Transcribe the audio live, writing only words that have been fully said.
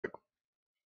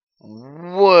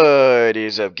What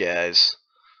is up, guys?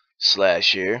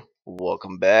 Slash here.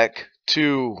 Welcome back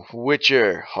to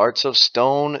Witcher Hearts of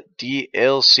Stone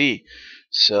DLC.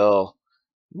 So,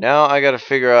 now I gotta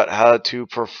figure out how to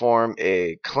perform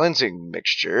a cleansing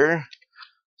mixture.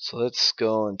 So let's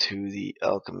go into the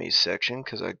alchemy section,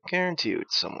 because I guarantee you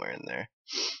it's somewhere in there.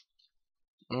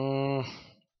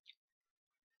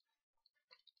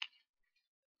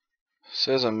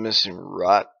 Says I'm missing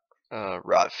rot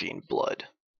fiend blood.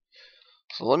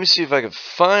 So let me see if I can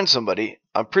find somebody.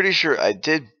 I'm pretty sure I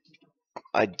did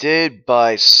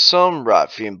buy some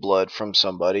rot fiend blood from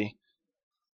somebody.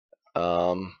 The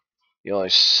only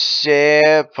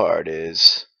sad part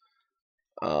is,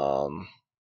 I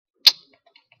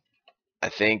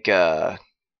think for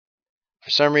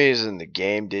some reason the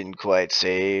game didn't quite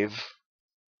save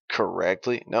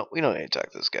correctly. No, we don't need to talk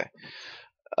to this guy.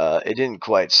 It didn't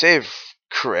quite save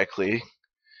correctly.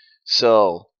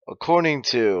 So according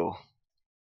to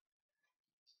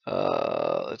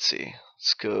let's see.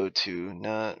 Let's go to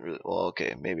not really, well,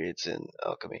 okay, maybe it's in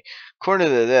alchemy. According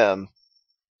to them,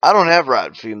 I don't have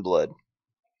rotten fiend blood.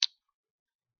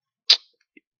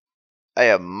 I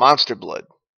have monster blood.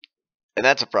 And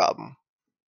that's a problem.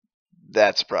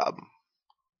 That's a problem.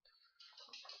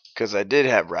 Because I did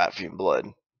have rat fiend blood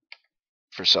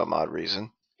for some odd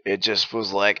reason. It just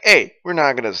was like, hey, we're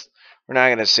not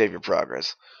gonna save your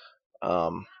progress.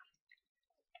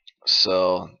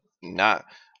 So not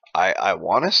I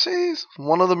wanna say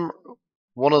one of the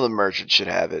merchants should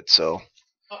have it, so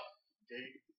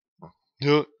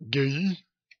yeah, gay.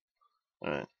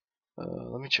 Alright.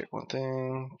 Let me check one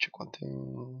thing.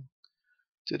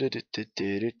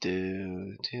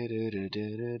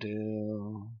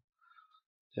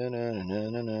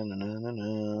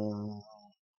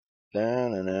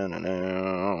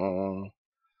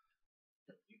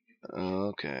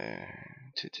 Okay.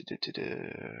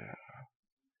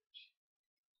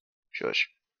 Shush.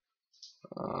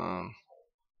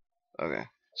 Okay.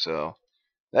 So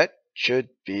that should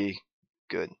be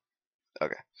good.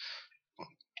 Okay.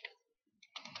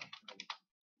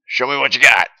 Show me what you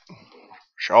got.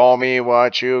 Show me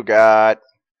what you got.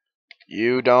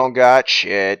 You don't got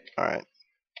shit. Alright.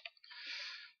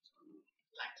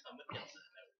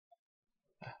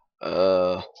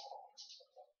 Let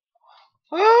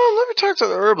me talk to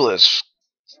the herbalist.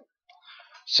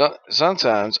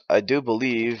 Sometimes I do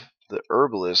believe the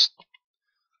herbalist,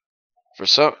 for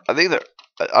some, I think that,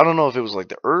 I don't know if it was like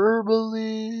the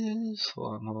herbalist.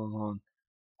 Hold on.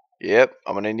 Yep,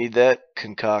 I'm gonna need that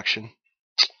concoction.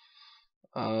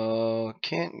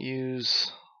 Can't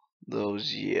use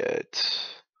those yet.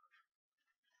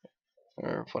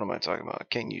 Or what am I talking about? I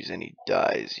can't use any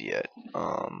dyes yet.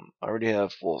 I already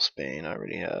have Wolfsbane. I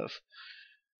already have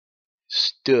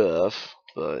stuff,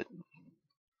 but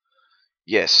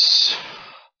yes,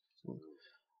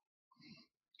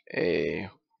 a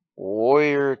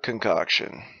warrior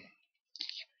concoction.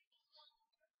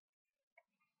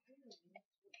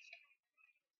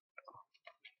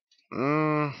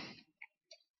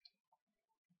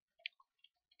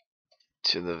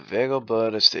 To the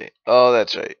Vegelbud estate. Oh,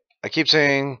 that's right. I keep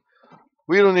saying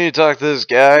we don't need to talk to this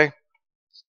guy.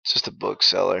 It's just a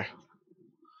bookseller.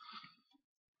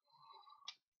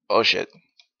 Oh shit.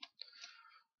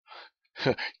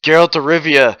 Geralt of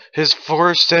Rivia, his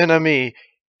worst enemy,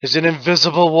 is an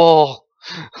invisible wall.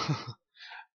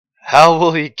 How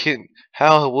will he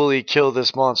kill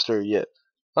this monster yet?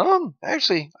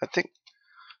 Actually, I think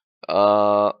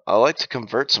I like to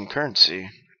convert some currency.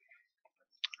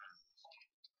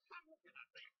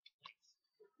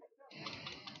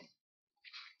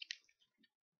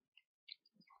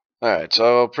 Alright,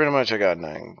 so pretty much I got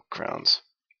 9 crowns.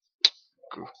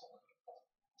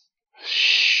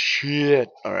 Shit.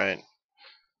 Alright.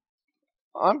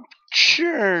 I'm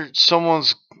sure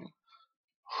someone's...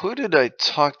 Who did I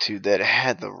talk to that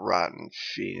had the rotten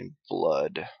fiend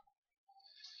blood?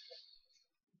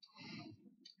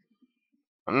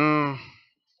 Because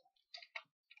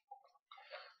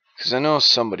I know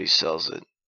somebody sells it.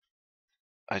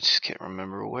 I just can't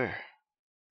remember where.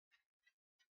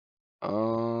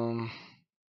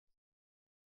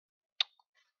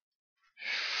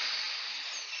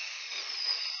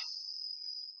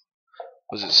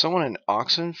 Was it someone in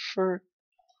Oxenford?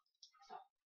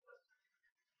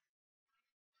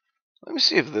 Let me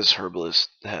see if this herbalist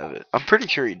have it. I'm pretty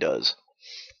sure he does.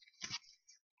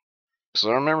 Because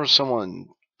I remember someone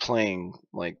playing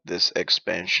like this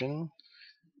expansion,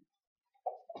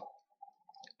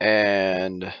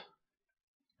 and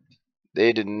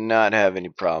they did not have any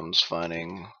problems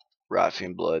finding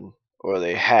Rotfiend blood, or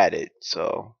they had it.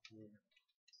 So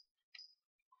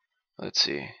let's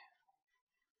see.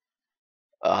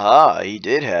 Aha, he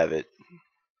did have it.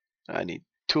 I need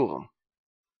two of them.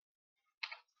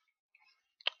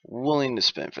 Willing to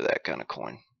spend for that kind of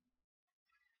coin.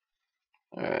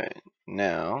 Alright,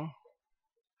 now.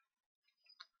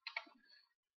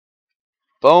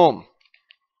 Boom!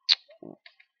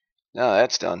 Now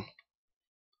that's done.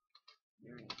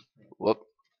 Whoop.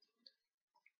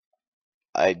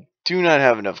 I do not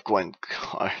have enough Gwent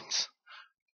cards.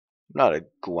 I'm not a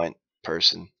Gwent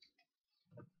person.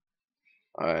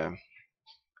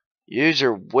 Use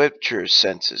your Witcher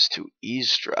senses to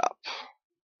eavesdrop.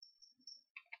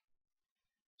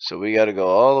 So we gotta go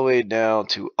all the way down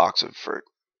to Oxenfurt.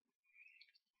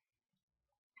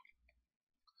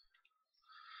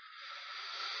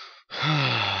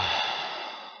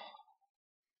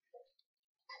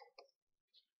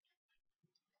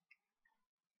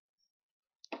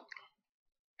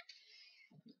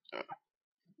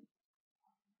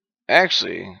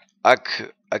 Actually, I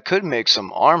could make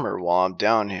some armor while I'm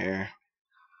down here.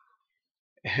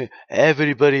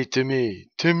 Everybody to me,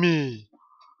 to me.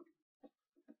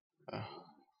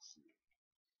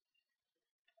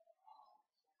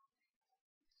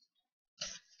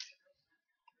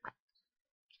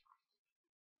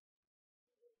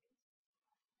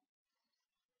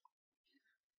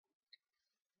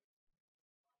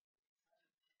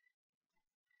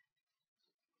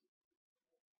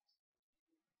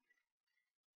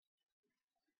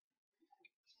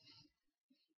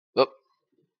 Oh,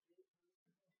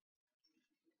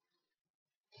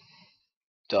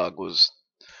 dog was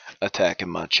attacking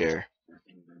my chair.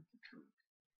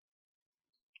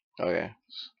 Okay.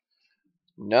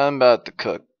 Nothing about the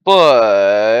cook.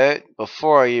 But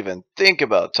before I even think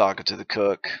about talking to the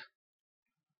cook,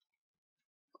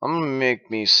 I'm gonna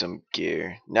make me some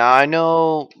gear. Now I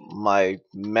know my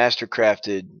master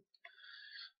crafted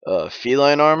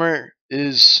feline armor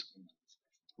is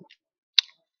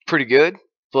pretty good,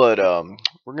 but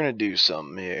we're gonna do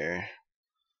something here.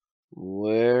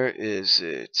 Where is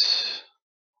it?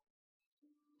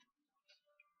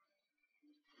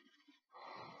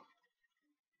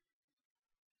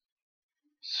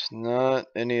 It's not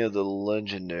any of the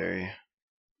legendary.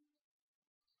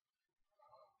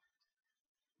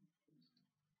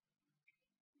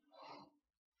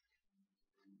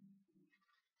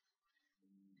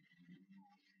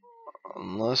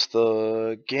 Unless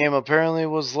the game apparently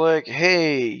was like,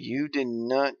 hey, you did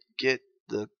not get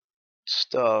the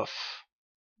stuff.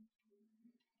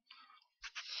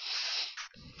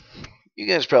 You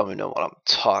guys probably know what I'm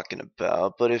talking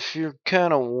about, but if you're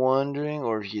kind of wondering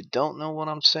or if you don't know what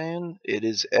I'm saying, it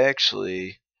is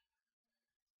actually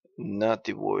not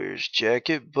the Warrior's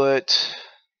jacket, but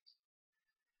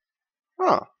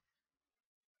huh,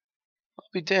 I'll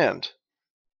be damned.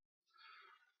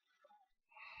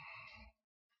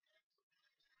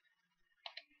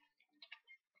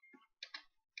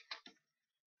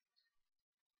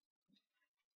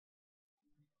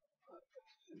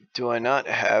 Do I not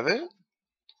have it?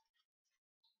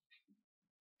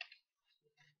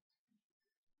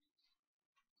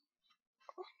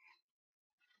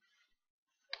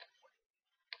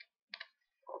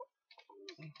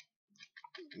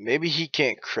 Maybe he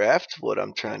can't craft what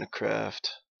I'm trying to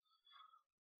craft.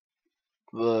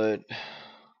 But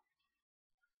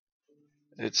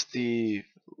it's the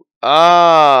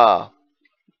ah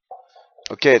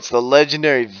okay, it's the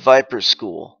legendary Viper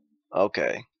School.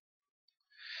 Okay.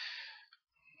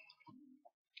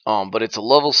 But it's a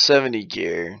level 70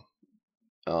 gear.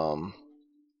 Um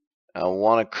I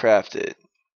wanna craft it.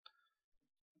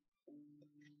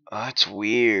 That's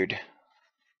weird.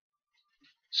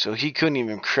 So he couldn't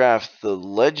even craft the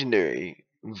legendary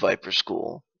Viper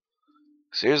School.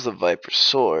 So here's the Viper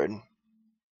Sword.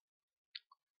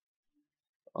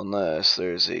 Unless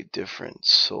there's a different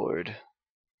sword.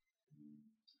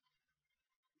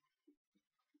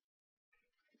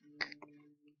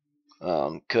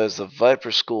 Because the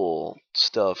Viper School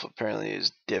stuff apparently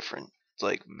is different. It's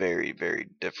like very, very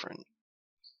different.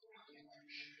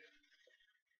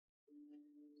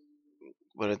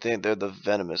 But I think they're the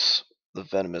venomous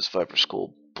Viper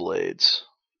School blades.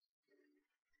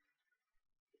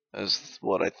 Is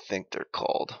what I think they're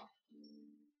called.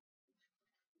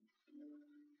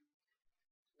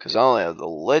 Because I only have the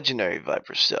legendary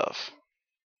Viper stuff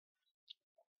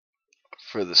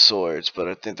for the swords, but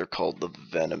I think they're called the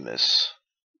venomous.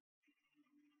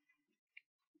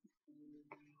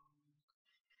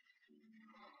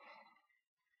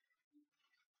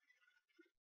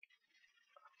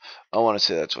 I want to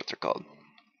say that's what they're called.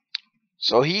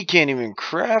 So he can't even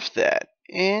craft that.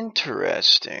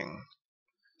 Interesting.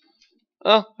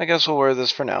 Oh, I guess we'll wear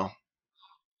this for now.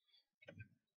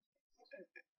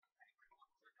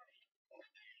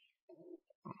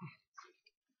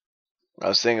 I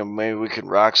was thinking maybe we could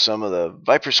rock some of the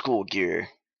Viper School gear,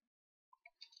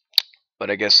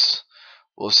 but I guess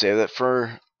we'll save that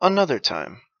for another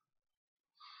time.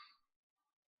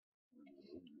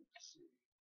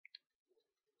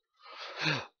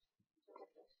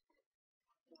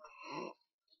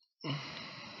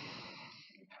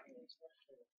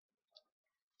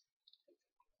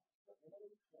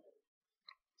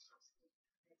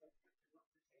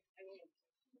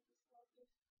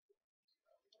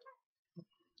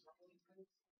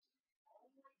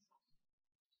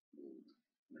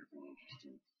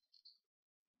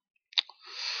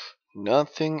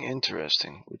 Nothing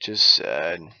interesting, which is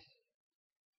sad.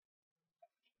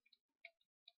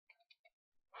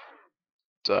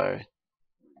 Sorry.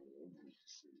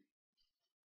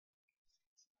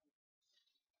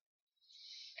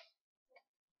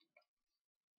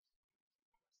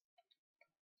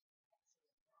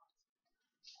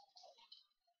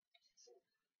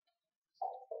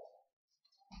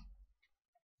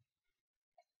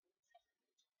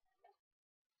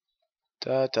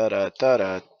 Da da da da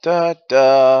da da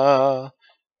da.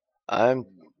 I'm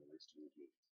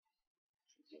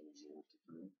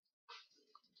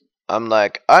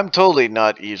I'm totally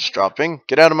not eavesdropping.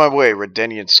 Get out of my way,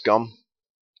 Redenian scum.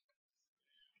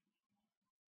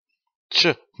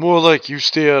 More like you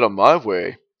stay out of my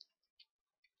way,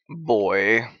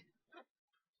 boy.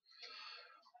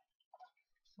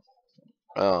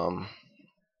 Um,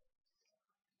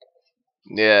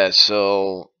 yeah,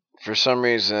 so for some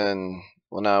reason,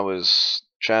 when I was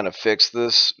trying to fix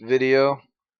this video,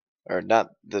 or not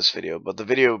this video, but the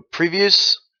video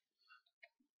previous,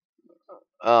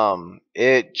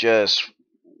 it just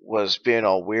was being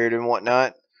all weird and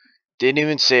whatnot. Didn't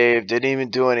even save, didn't even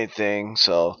do anything,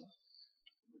 so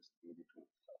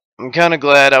I'm kind of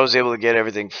glad I was able to get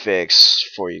everything fixed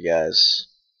for you guys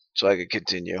so I could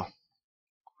continue.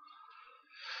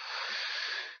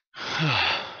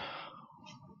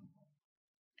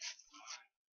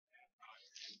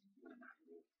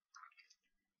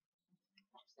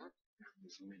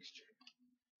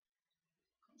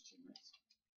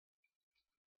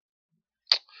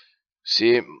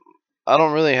 See, I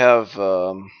don't really have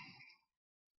I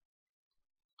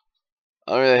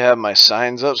don't really have my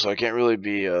signs up, so I can't really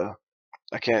be I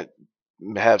can't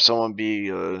have someone be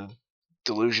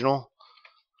delusional.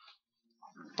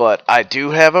 But I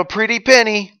do have a pretty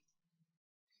penny.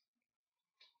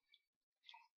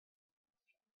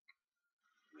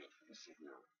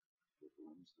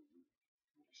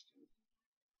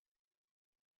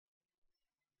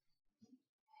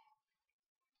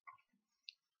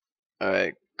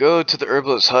 Alright, go to the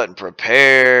herbalist hut and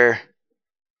prepare.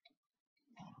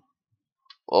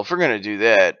 Well, if we're gonna do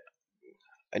that,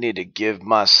 I need to give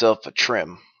myself a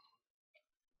trim.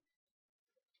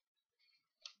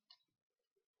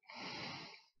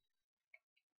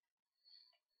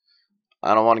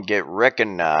 I don't want to get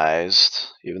recognized,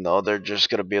 even though they're just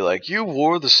gonna be like, "You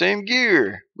wore the same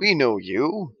gear. We know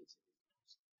you."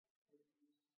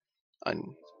 I,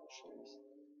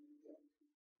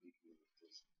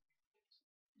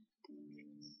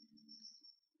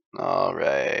 all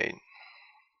right,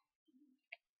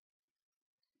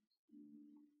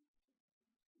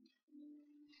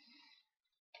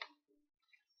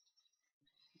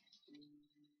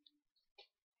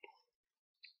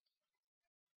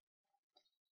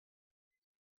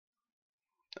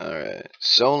 all right.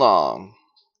 So long.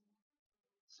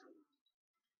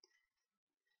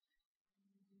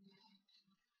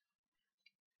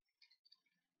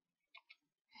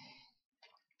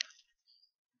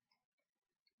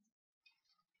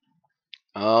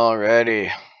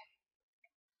 Alrighty.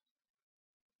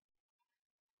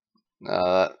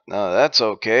 No, that's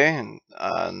okay.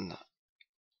 And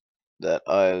that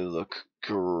I look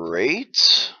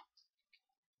great.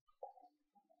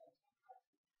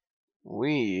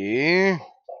 We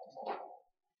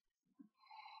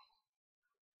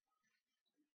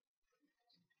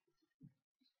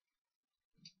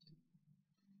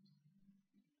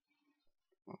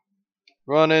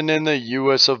running in the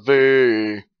US of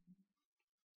A.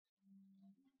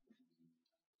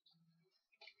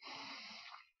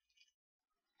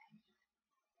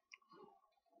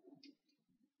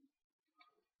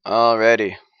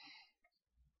 Alrighty.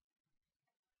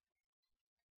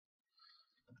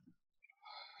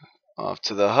 Off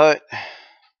to the hut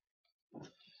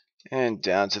and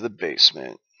down to the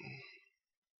basement.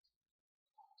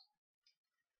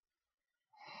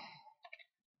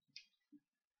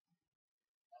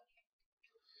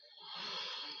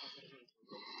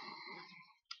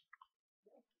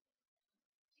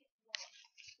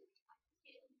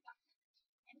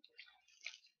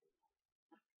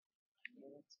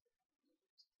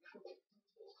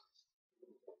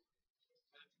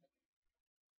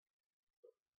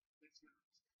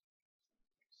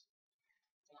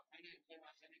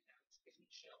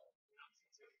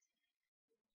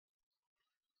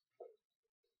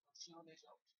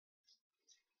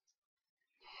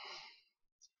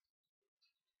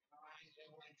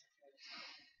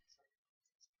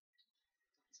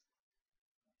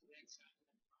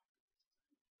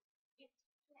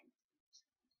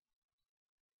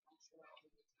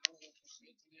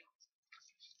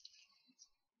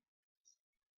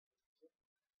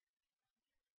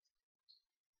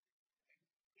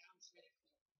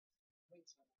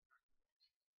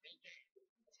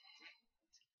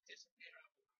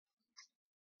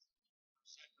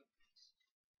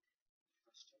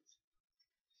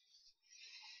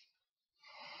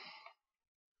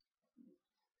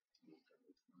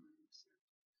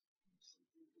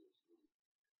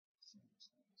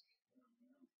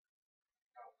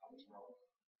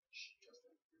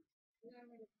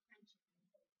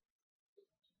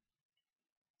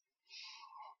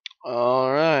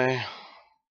 All right.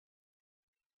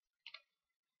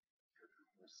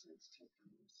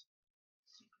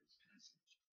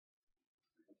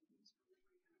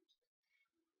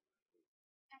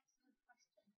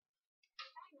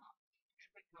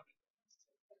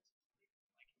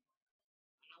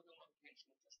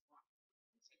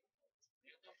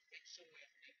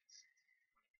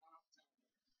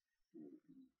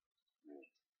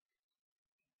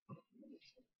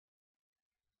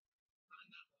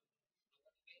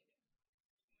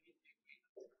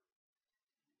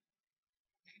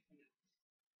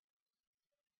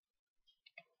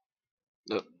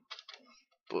 Look,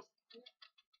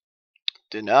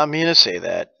 did not mean to say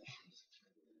that.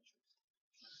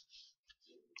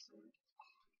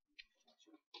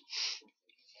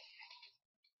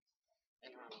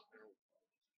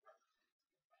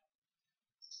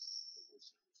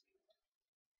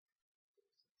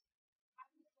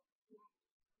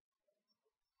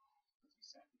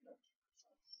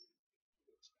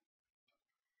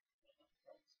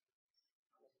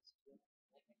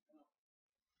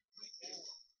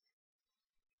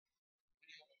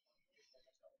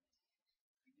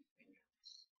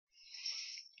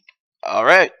 All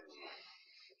right.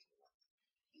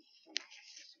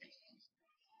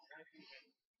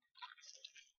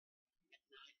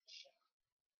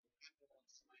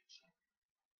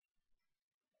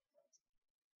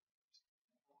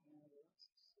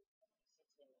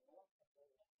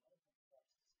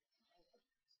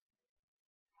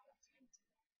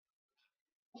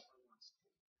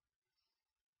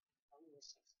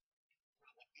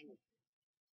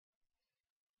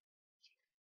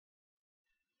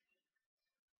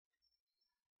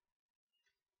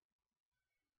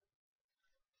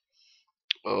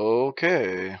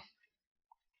 Okay.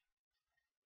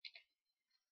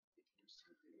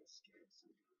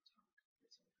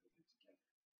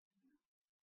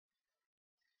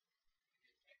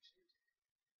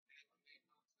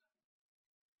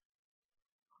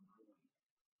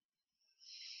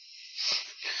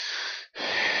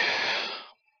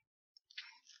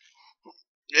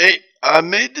 Hey, I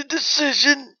made the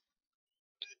decision.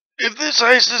 If this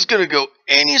heist is gonna go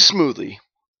any smoothly,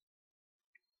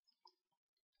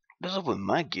 what's up with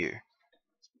my gear?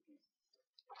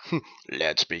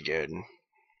 Let's begin.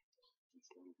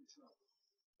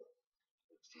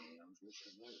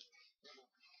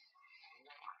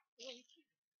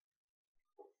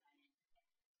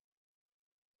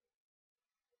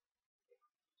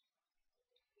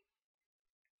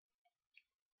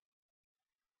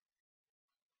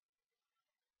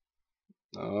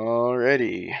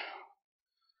 Alrighty.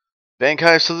 Bank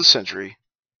heist of the century.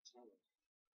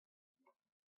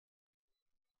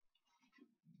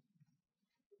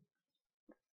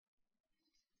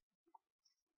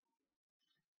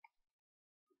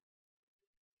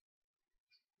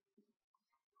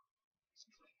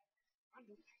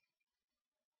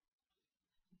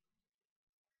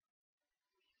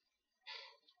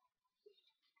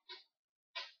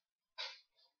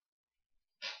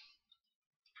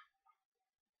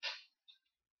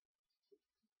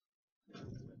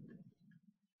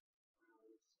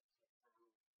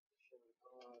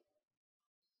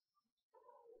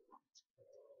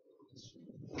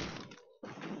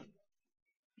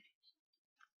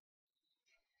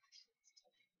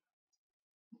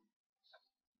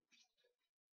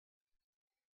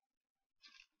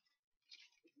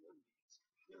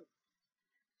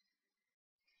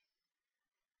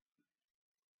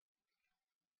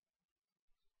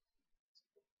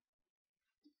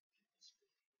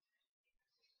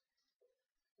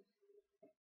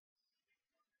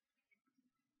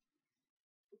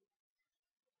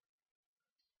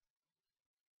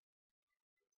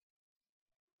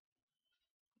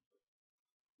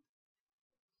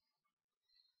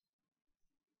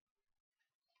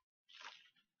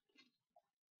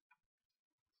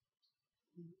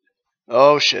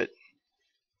 Oh shit.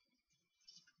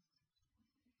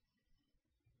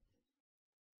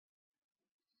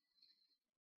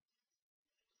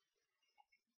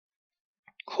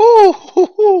 Whoo, hoo,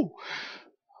 hoo.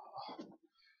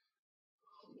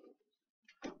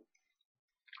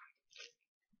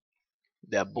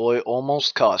 That boy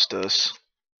almost cost us.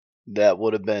 That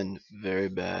would have been very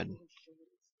bad.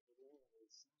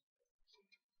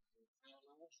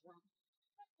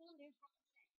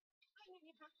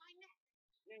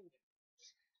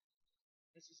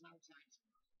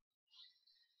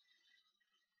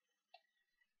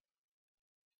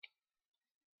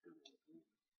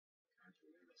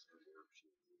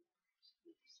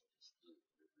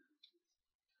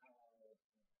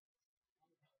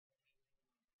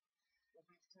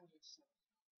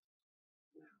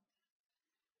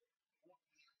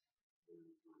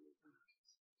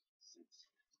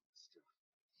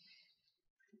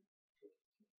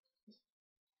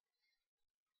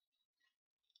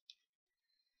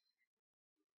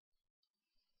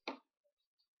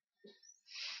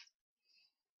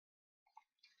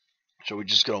 So we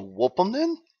just gonna whoop them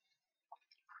then?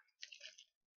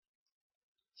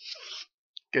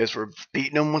 Guess we're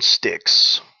beating them with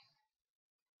sticks.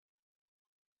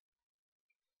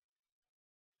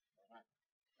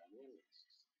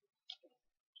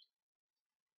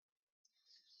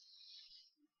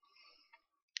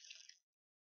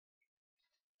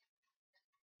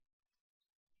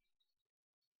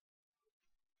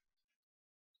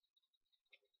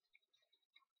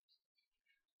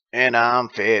 And I'm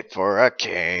fit for a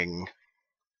king.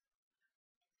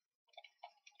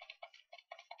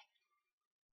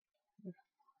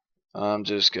 I'm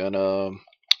just gonna.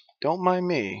 Don't mind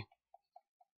me.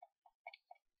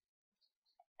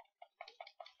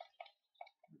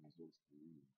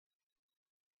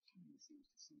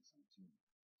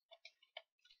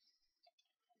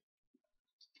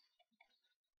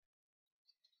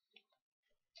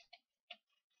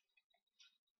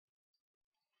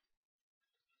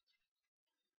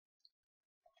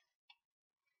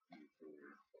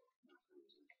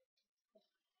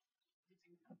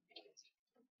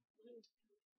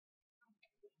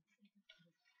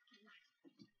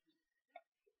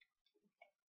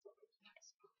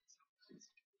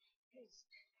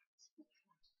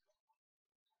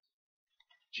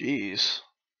 Jeez.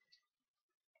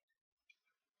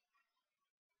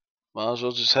 Might as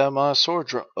well just have my sword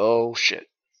drawn. Oh shit.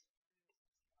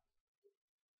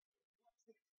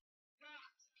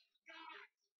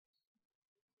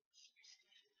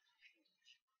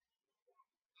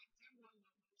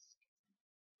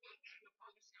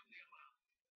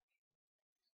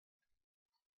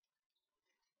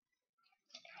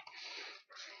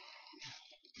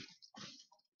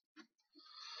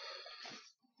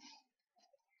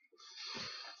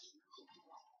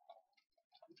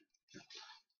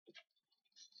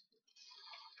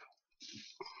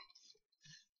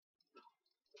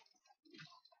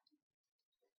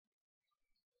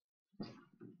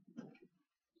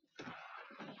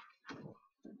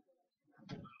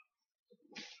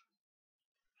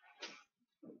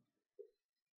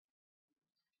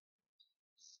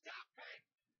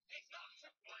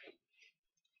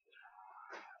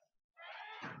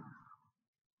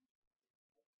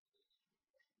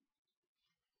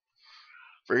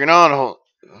 Bring it on,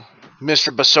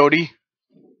 Mr. Basotti.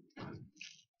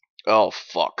 Oh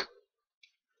fuck.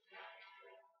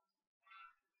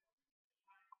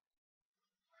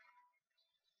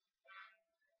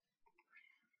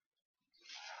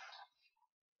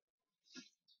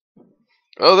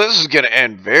 Oh, this is gonna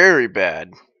end very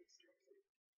bad.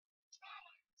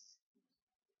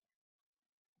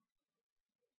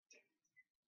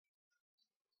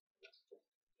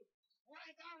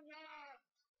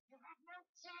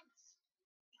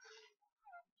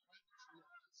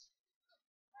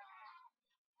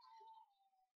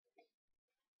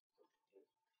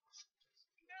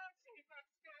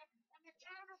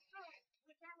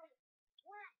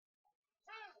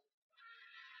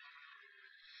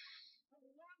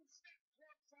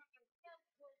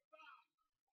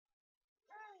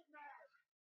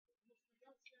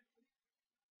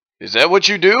 Is that what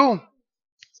you do?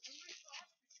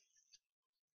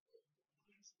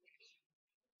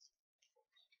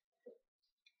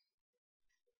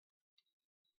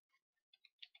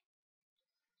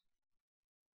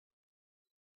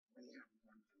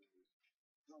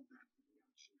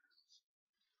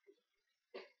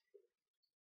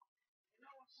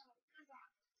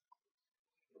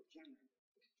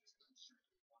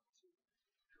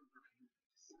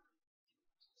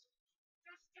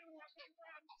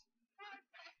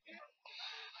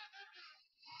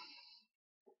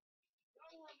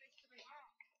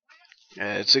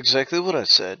 Yeah, it's exactly what I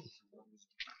said.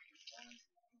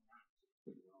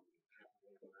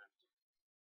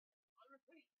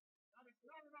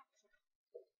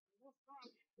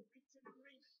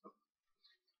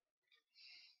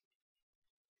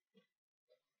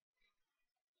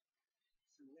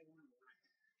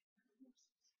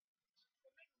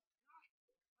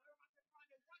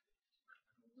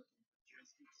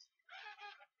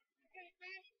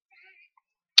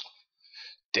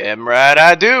 Damn right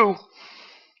I do.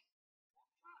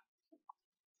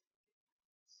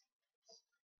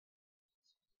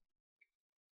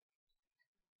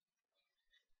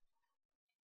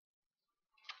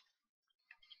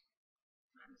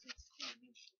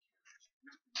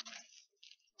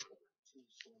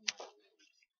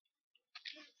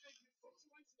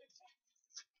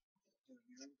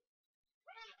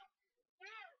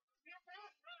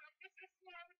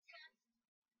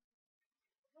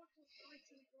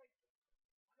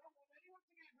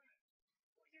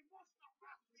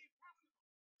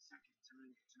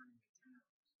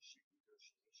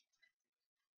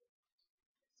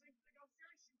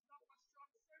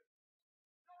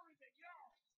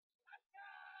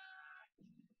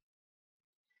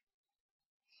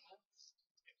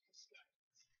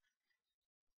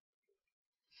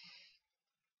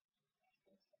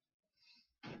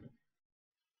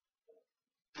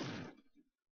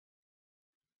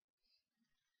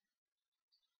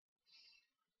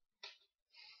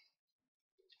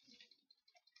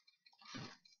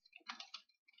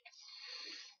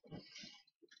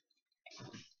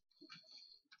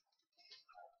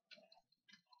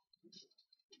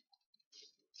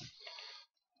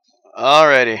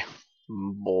 Alrighty,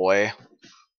 boy.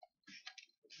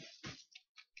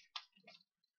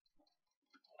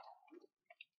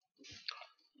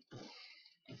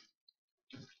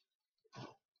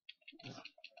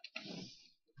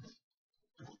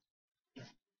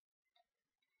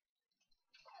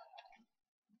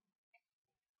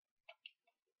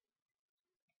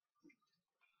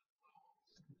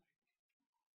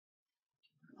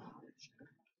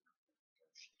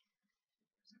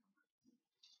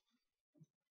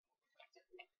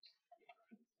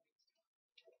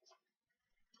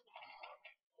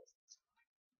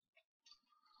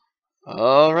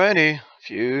 Alrighty, if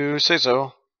you say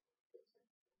so.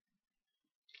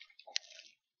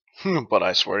 But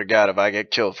I swear to God, if I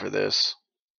get killed for this.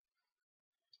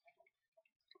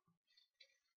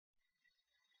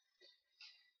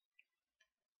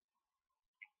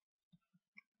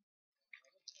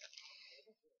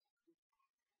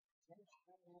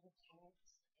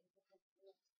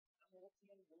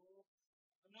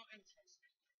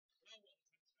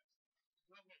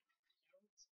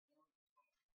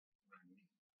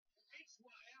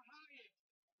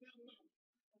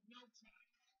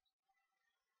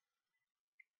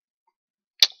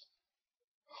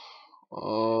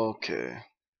 Okay.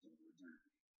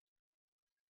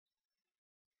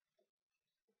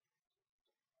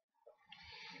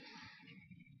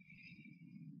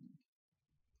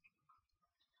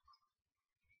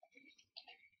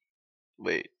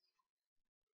 Wait.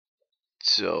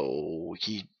 So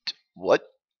he. What?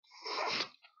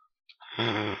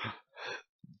 Well,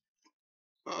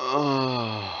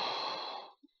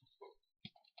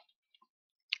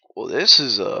 this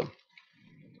is a.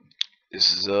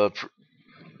 This is a.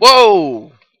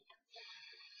 Whoa!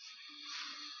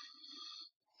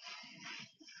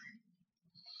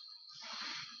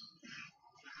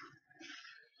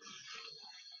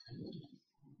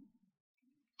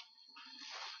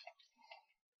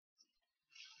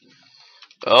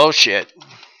 Oh shit.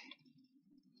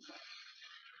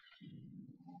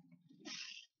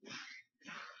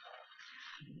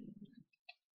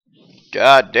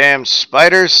 Goddamn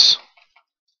spiders.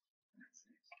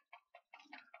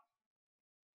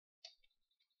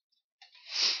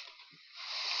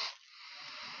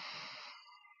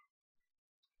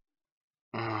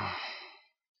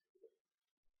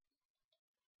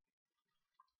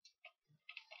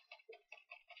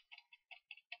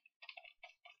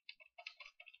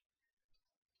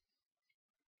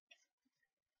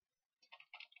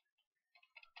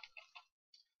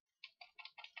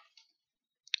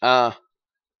 Uh,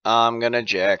 I'm gonna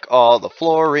jack all the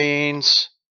fluorines.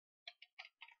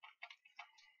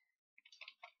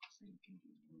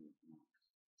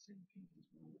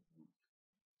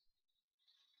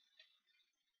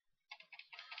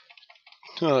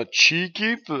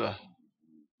 Cheeky.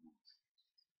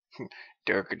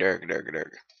 Dirk, dirk, dirk,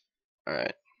 dirk.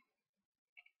 Alright.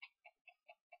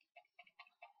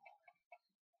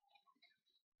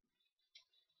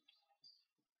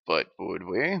 But would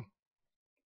we?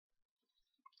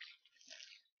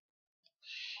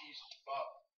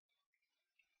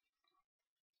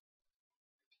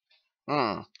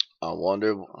 I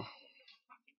wonder.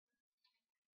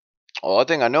 Oh, I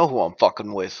think I know who I'm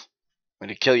fucking with. I'm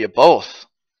gonna kill you both.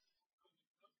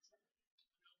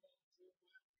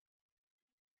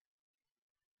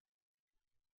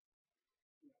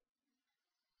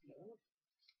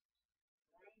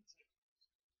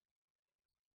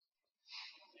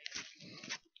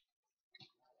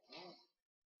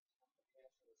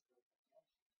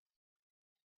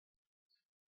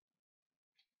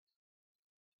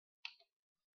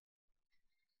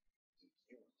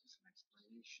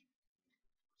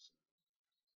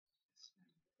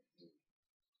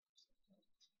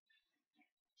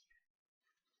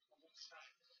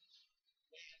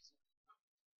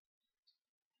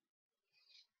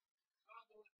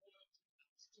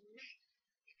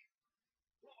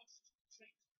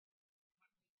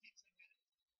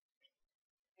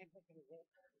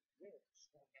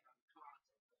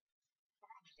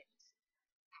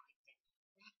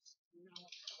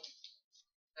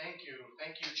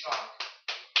 Thank you, Chalk,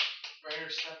 for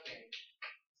intercepting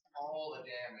all the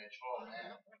damage. Oh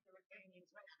man.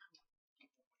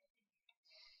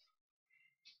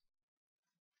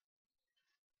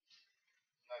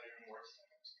 Not even worse than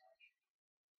this match.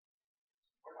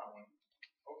 We're not winning.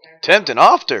 Okay. Tempting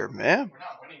after, man. We're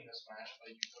not winning this match, but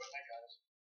you go ahead, guys.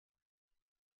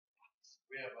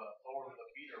 We have a Thor with a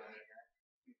feeder right here.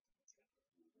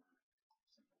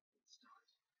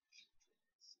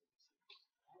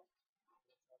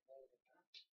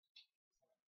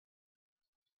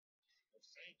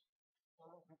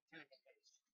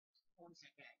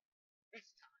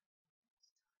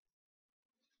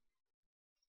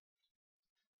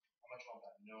 How much on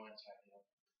that? No anti-heal.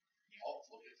 Oh,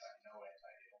 look at that. No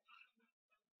anti-heal.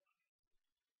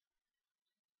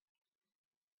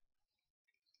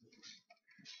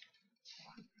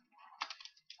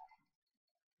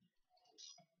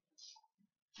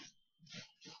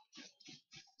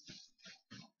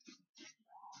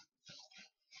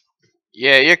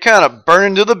 Yeah, you're kind of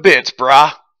burning to the bits,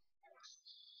 brah.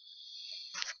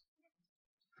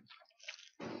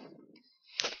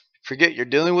 Forget you're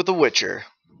dealing with the Witcher.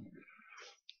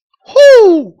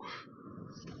 Whoo!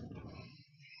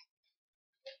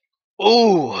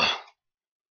 Ooh. Well,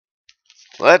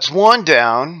 that's one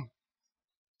down.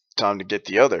 Time to get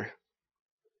the other.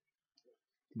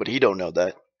 But he don't know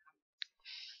that.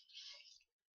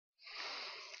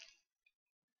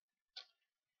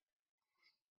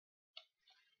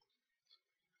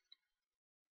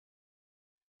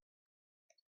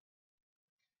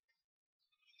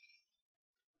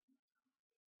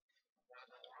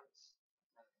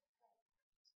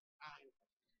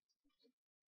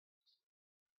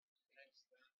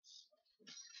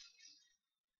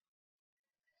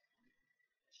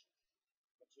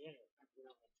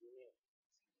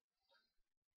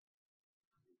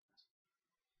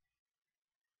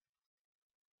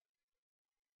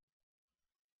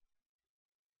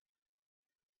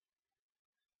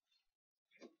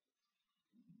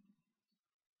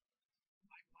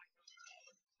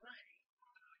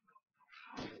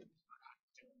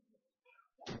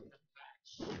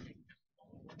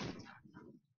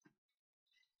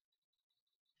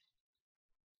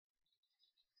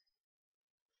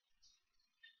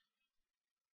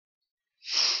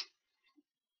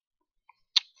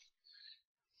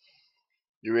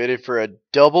 You ready for a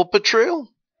double betrayal?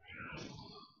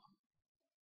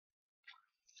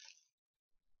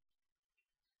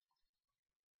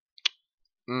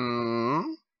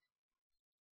 Hmm.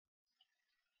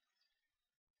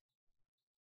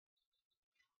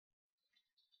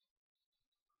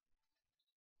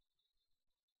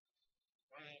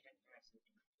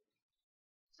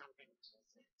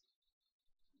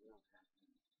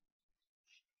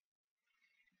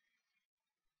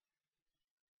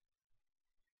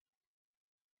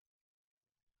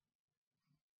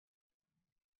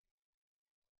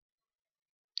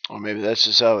 Or maybe that's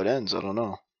just how it ends. I don't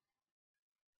know.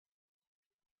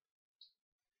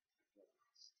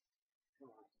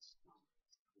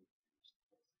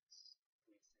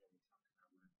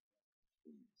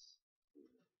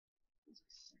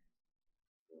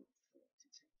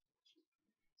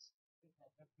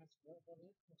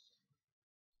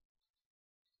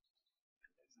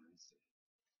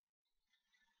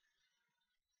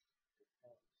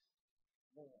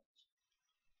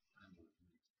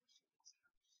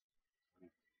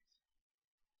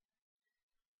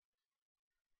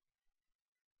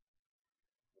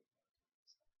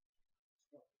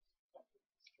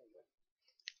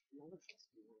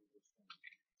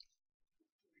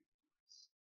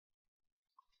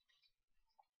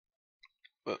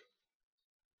 But,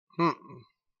 hmm.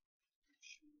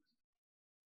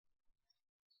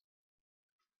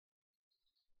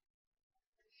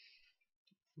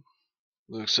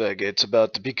 Looks like it's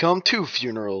about to become 2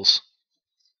 funerals.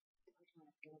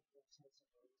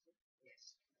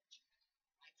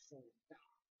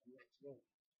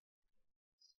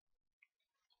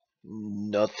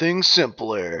 Nothing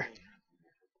simpler.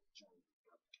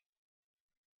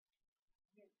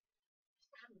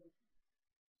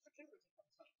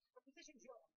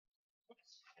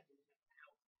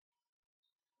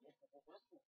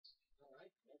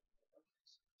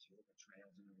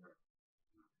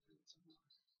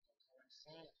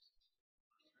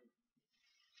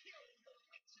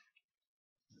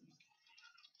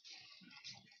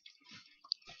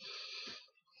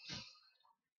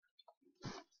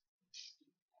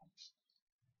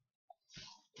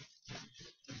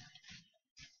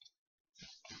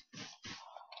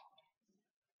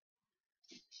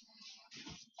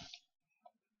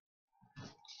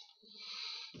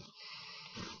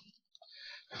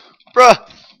 Bruh,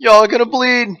 y'all gonna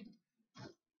bleed.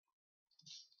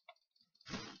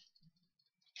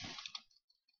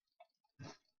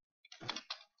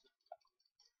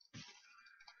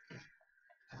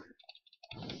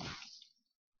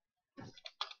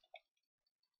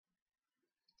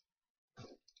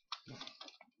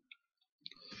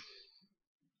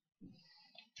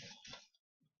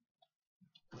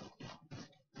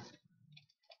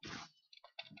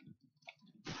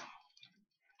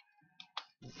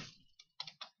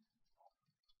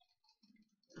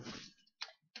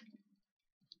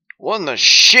 What in the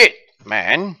shit,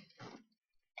 man?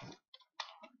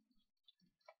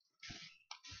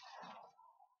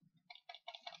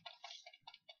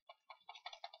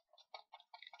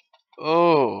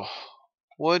 Oh,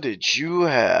 what did you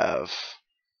have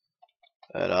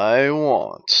that I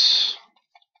want?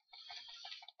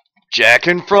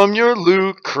 Jacking from your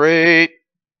loot crate,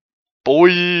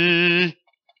 boy.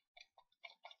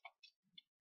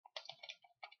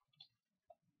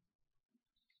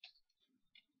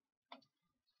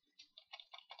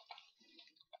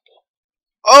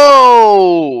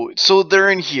 Oh, so they're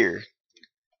in here.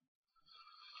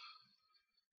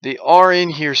 They are in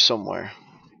here somewhere.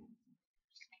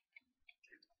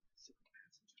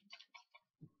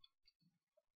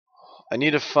 I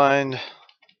need to find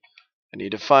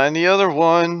the other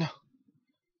one.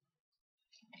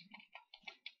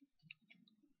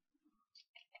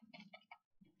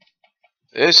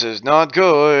 This is not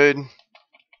good.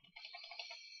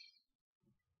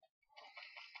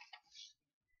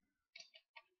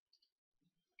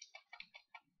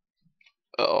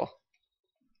 Uh-oh.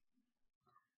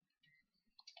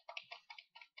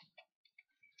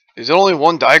 Is it only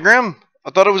one diagram? I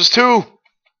thought it was 2.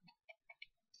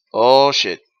 Oh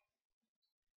shit.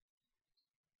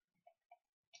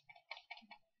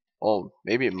 Oh,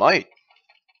 maybe it might.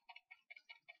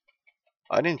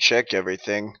 I didn't check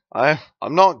everything. I'm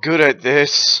not good at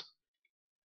this.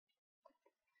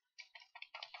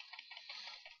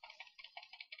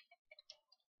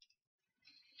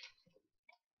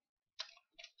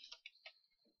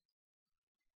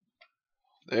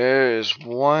 There is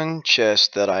one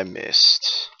chest that I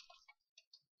missed.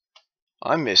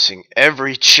 I'm missing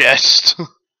every chest.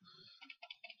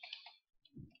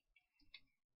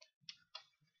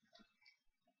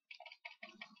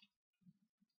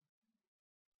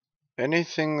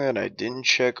 Anything that I didn't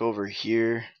check over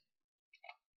here?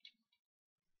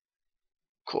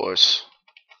 Of course.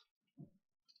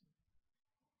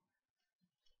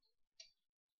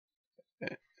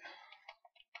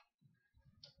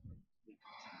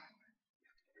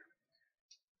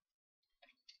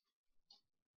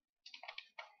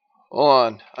 Hold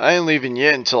on. I ain't leaving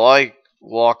yet until I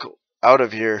walk out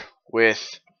of here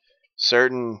with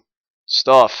certain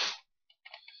stuff.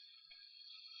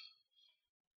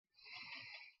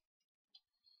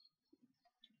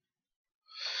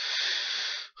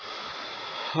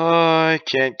 I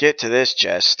can't get to this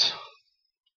chest.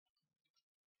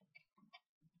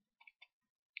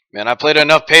 Man, I played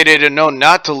enough Payday to know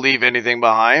not to leave anything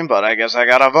behind, but I guess I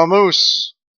got a vamoose.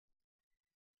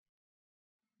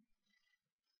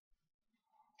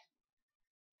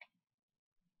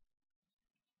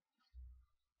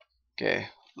 Okay,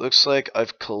 looks like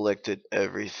I've collected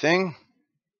everything.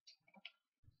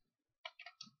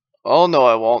 Oh no,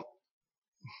 I won't.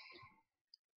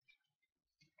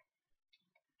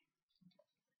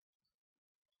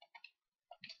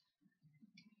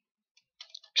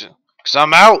 Cause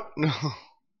I'm out.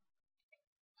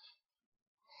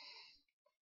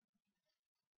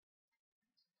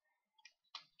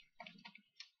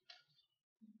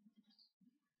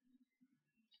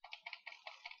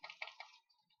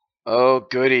 Oh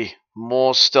goody,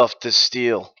 more stuff to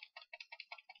steal.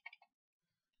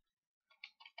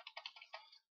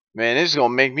 Man, this is gonna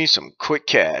make me some quick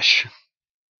cash.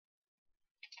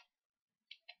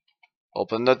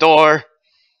 Open the door.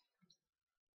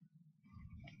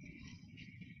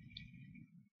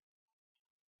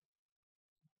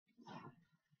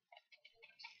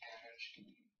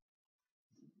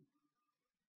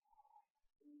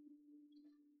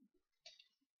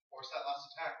 Force that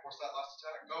last attack. Force that last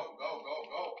attack. Go, go, go,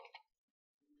 go.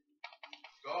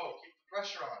 Go. Keep the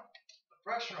pressure on. The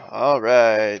pressure on.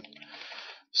 Alright.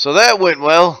 So that went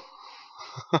well.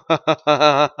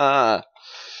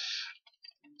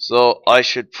 So I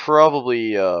should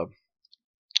probably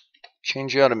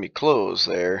change out of me clothes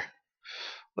there.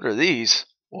 What are these?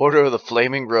 Order of the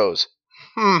Flaming Rose.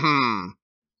 An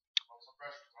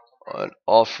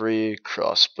all-free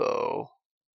crossbow.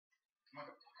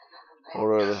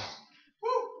 Order of the...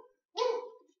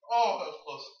 Oh, that was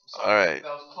close. Alright.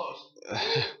 That was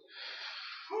close.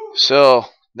 So,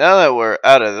 now that we're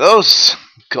out of those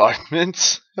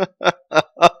garments...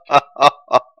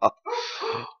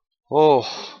 oh.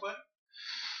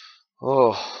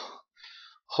 Oh.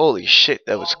 Holy shit,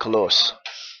 that was close.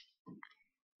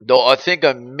 Though I think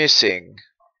I'm missing...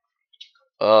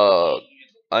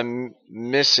 I'm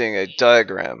missing a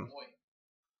diagram.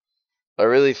 I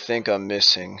really think I'm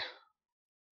missing...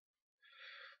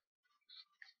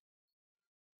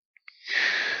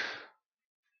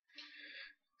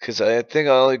 Because I think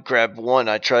I only grabbed one.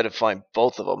 I tried to find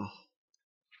both of them.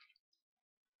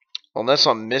 Unless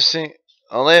I'm missing...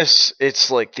 Unless it's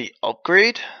like the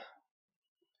upgrade?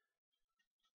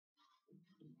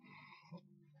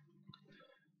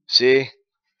 See?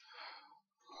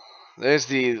 There's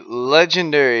the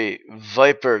legendary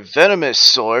Viper Venomous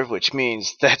Sword, which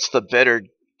means that's the better...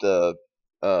 The...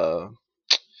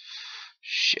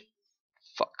 Shit.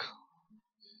 Fuck.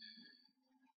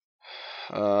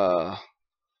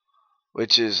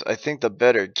 Which is, I think, the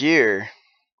better gear.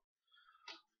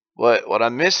 What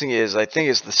I'm missing is, I think,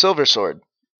 it's the Silver Sword.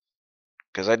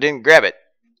 Because I didn't grab it.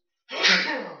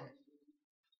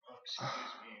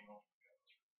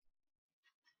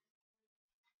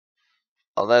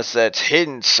 Unless that's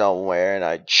hidden somewhere and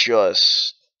I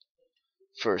just,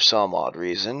 for some odd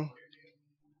reason.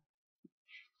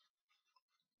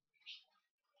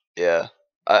 Yeah.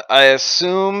 I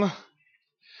assume...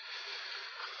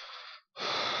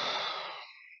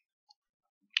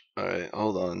 Alright,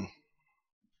 hold on.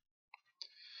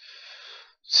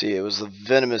 See, it was the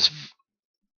venomous...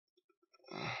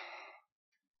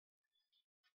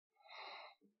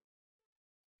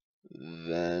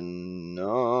 Venomous...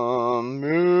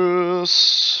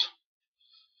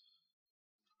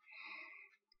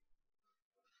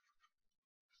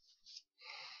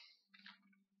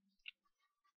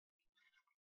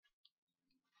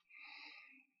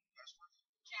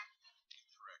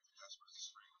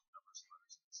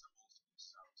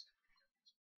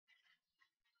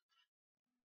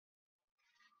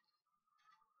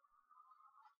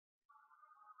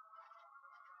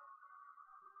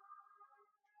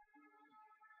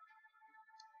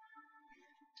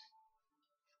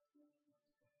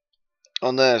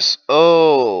 On this.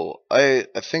 Oh, I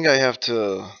think I have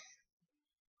to...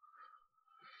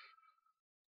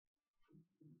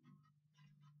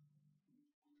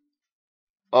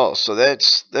 Oh, so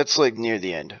that's like near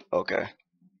the end. Okay.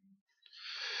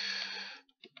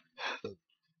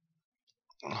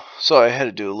 So I had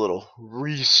to do a little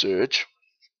research.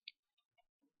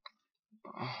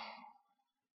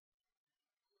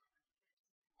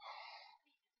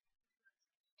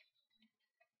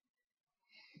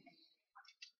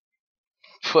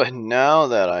 But now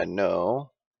that I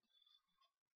know,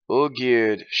 full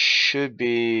geared should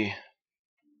be...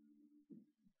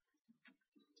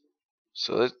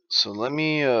 So let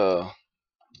me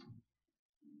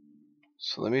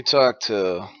talk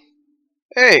to...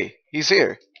 Hey, he's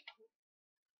here.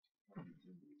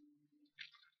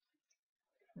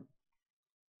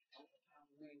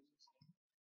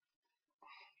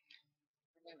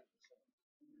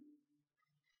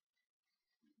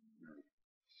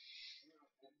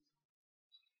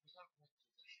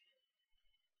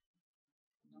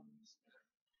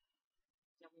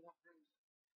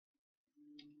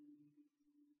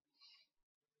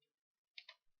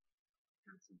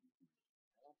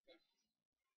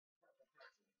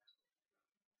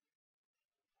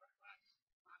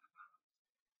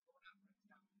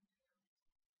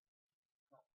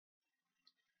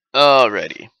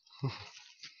 Alrighty.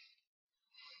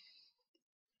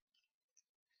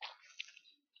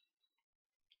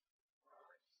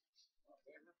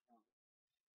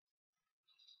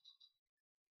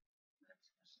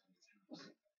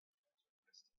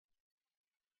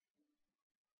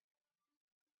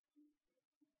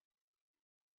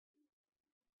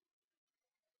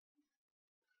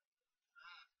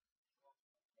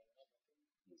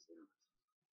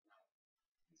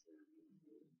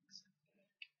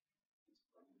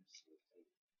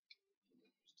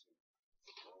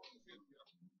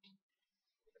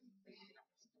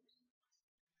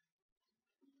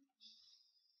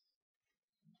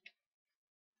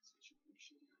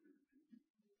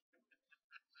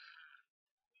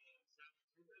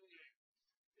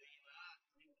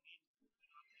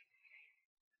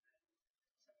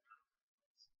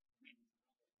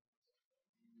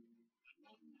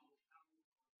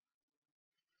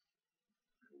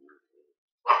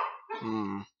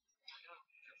 Hmm.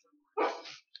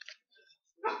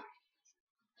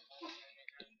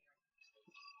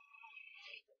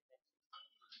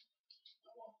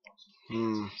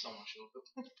 Hmm.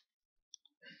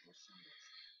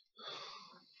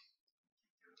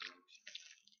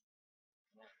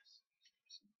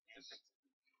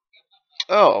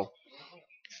 Oh,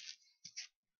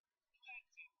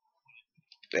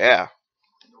 yeah.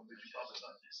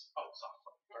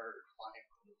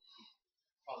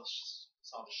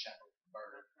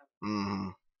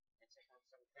 Hmm.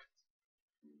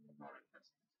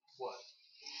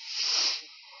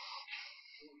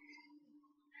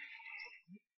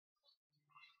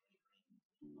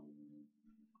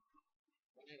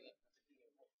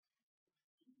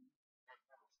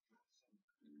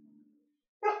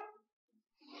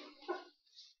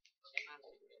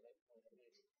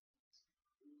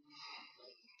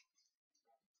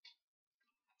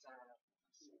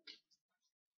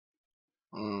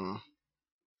 Hmm.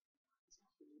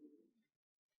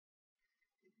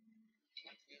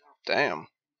 Damn.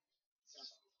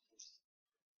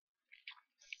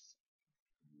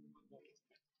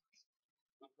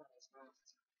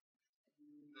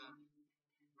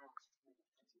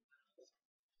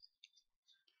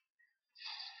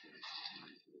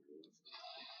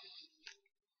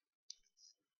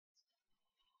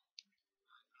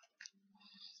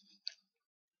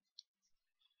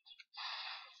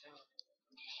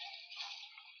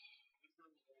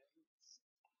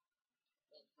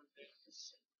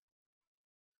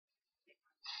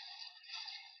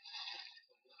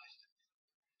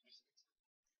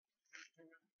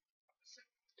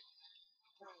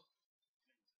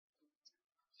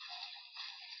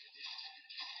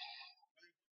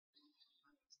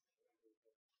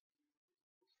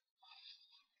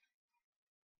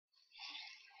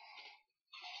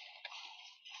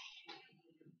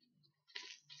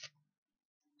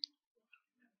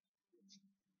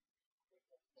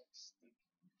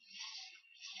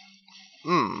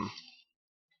 Hmm.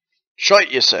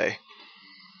 Shite, you say?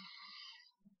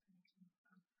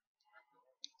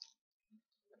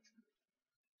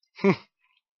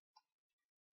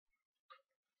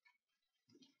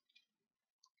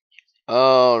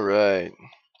 All right.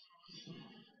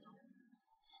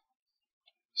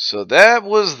 So that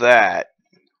was that.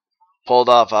 Pulled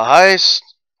off a heist.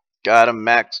 Got a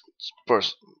Max.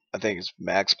 I think it's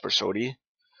Max Persodi.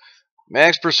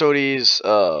 Max Persodi's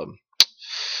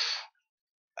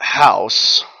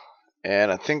house,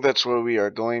 and I think that's where we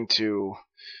are going to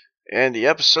end the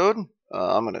episode.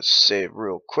 I'm gonna save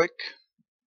real quick.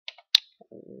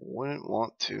 Wouldn't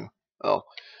want to. Oh,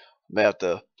 may have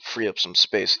to free up some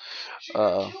space.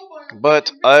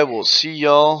 But I will see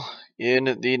y'all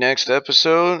in the next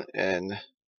episode, and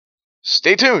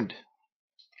stay tuned.